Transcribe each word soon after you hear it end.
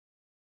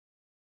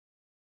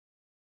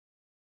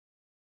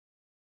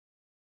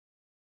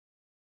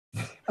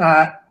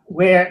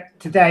We're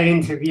today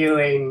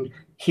interviewing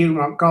Hugh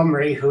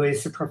Montgomery, who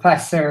is a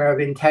professor of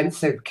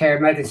intensive care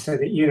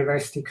medicine at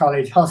University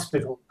College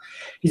Hospital.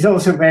 He's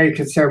also very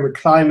concerned with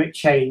climate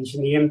change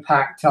and the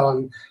impact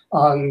on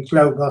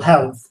global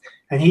health.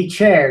 And he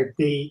chaired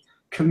the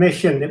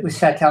commission that was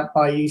set up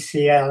by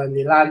UCL and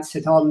The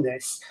Lancet on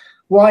this.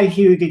 Why,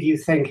 Hugh, did you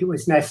think it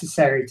was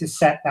necessary to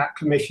set that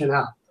commission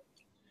up?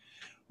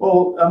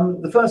 Well,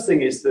 the first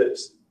thing is that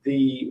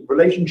the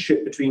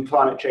relationship between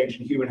climate change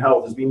and human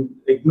health has been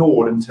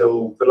ignored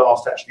until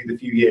the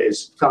few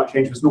years. Climate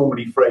change was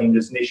normally framed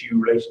as an issue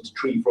relating to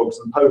tree frogs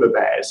and polar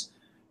bears,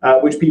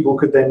 which people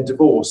could then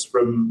divorce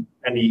from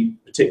any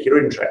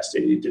particular interest.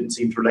 It didn't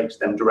seem to relate to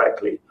them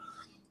directly.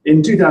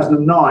 In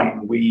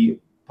 2009, we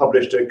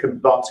published a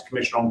Lancet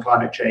Commission on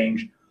Climate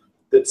Change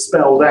that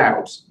spelled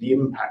out the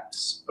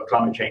impacts of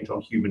climate change on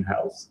human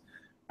health.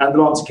 And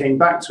the Lancet came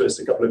back to us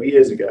a couple of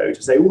years ago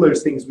to say all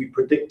those things we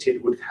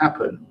predicted would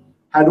happen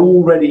had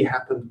already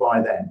happened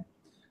by then.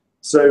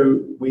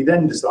 So we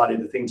then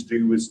decided the thing to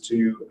do was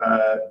to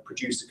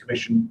produce a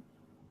commission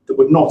that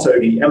would not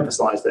only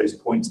emphasise those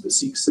points, but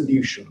seek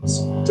solutions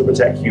to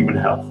protect human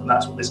health. And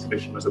that's what this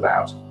commission was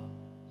about.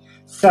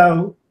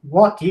 So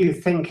what do you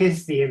think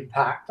is the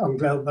impact on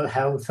global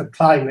health of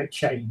climate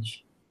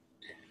change?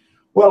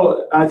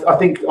 Well, I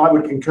think I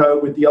would concur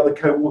with the other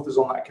co-authors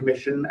on that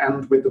commission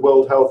and with the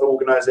World Health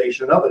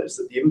Organization and others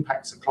that the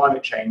impacts of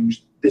climate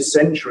change this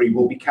century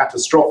will be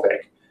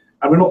catastrophic.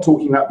 And we're not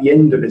talking about the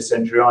end of this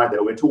century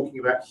either. We're talking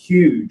about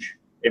huge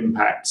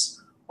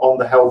impacts on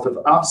the health of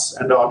us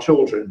and our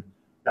children.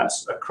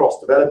 That's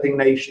across developing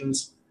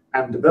nations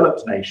and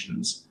developed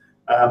nations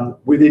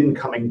within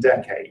coming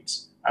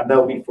decades. And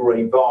they'll be for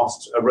a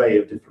vast array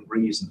of different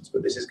reasons.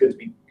 But this is going to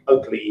be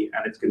ugly,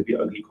 and it's going to be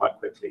ugly quite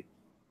quickly.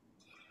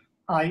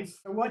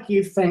 So what do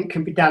you think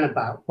can be done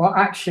about? What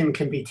action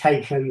can be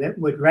taken that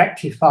would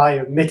rectify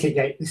or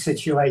mitigate the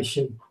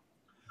situation?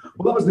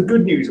 Well, that was the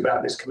good news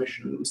about this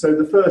commission. So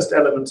the first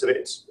element of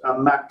it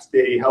mapped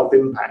the health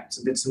impacts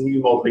and did some new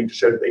modelling to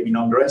show that they've been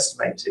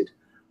underestimated.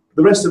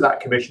 The rest of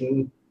that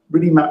commission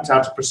really mapped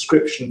out a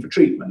prescription for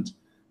treatment.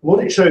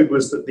 What it showed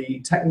was that the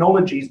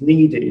technologies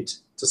needed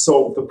to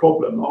solve the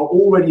problem are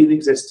already in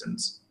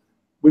existence.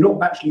 We're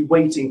not actually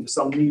waiting for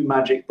some new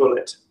magic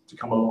bullet to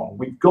come along.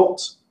 We've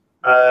got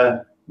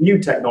new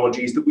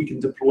technologies that we can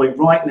deploy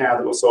right now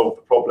that will solve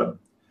the problem.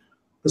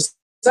 The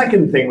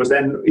second thing was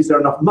then, is there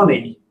enough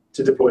money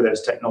to deploy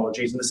those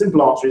technologies? And the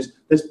simple answer is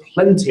there's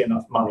plenty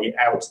enough money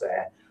out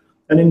there.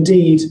 And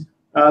indeed,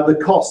 the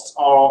costs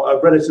are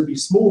a relatively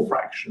small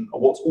fraction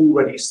of what's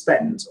already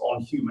spent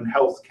on human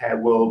health care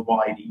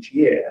worldwide each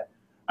year,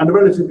 and a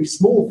relatively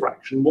small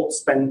fraction what's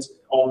spent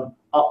on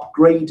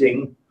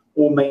upgrading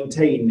or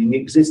maintaining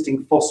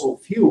existing fossil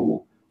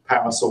fuel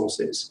power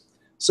sources.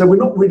 So we're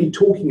not really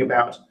talking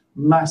about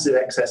massive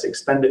excess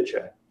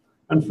expenditure.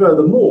 And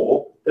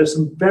furthermore, there's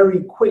some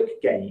very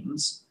quick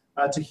gains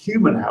to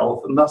human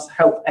health and thus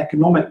health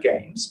economic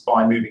gains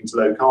by moving to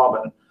low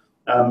carbon.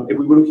 If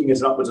we were looking at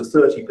an upwards of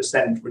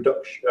 30%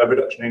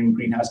 reduction in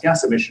greenhouse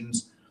gas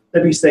emissions,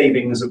 there'd be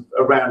savings of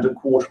around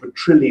 $250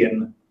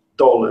 billion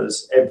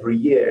every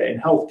year in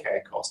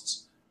healthcare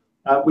costs,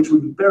 which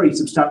would very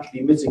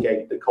substantially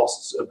mitigate the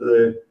costs of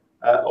the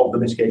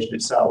mitigation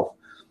itself.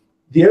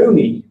 The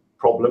only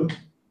problem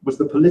was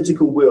the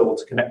political will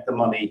to connect the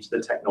money to the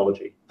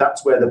technology.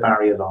 That's where the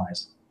barrier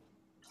lies.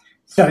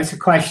 So it's a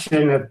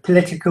question of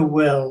political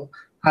will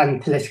and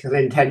political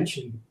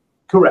intention.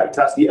 Correct.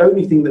 That's the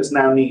only thing that's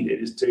now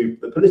needed, is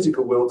the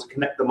political will to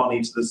connect the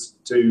money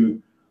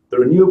to the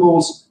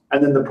renewables,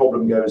 and then the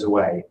problem goes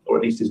away, or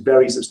at least is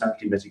very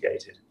substantially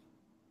mitigated.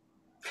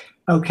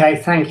 Okay,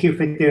 thank you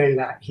for doing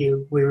that,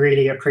 Hugh. We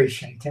really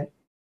appreciate it.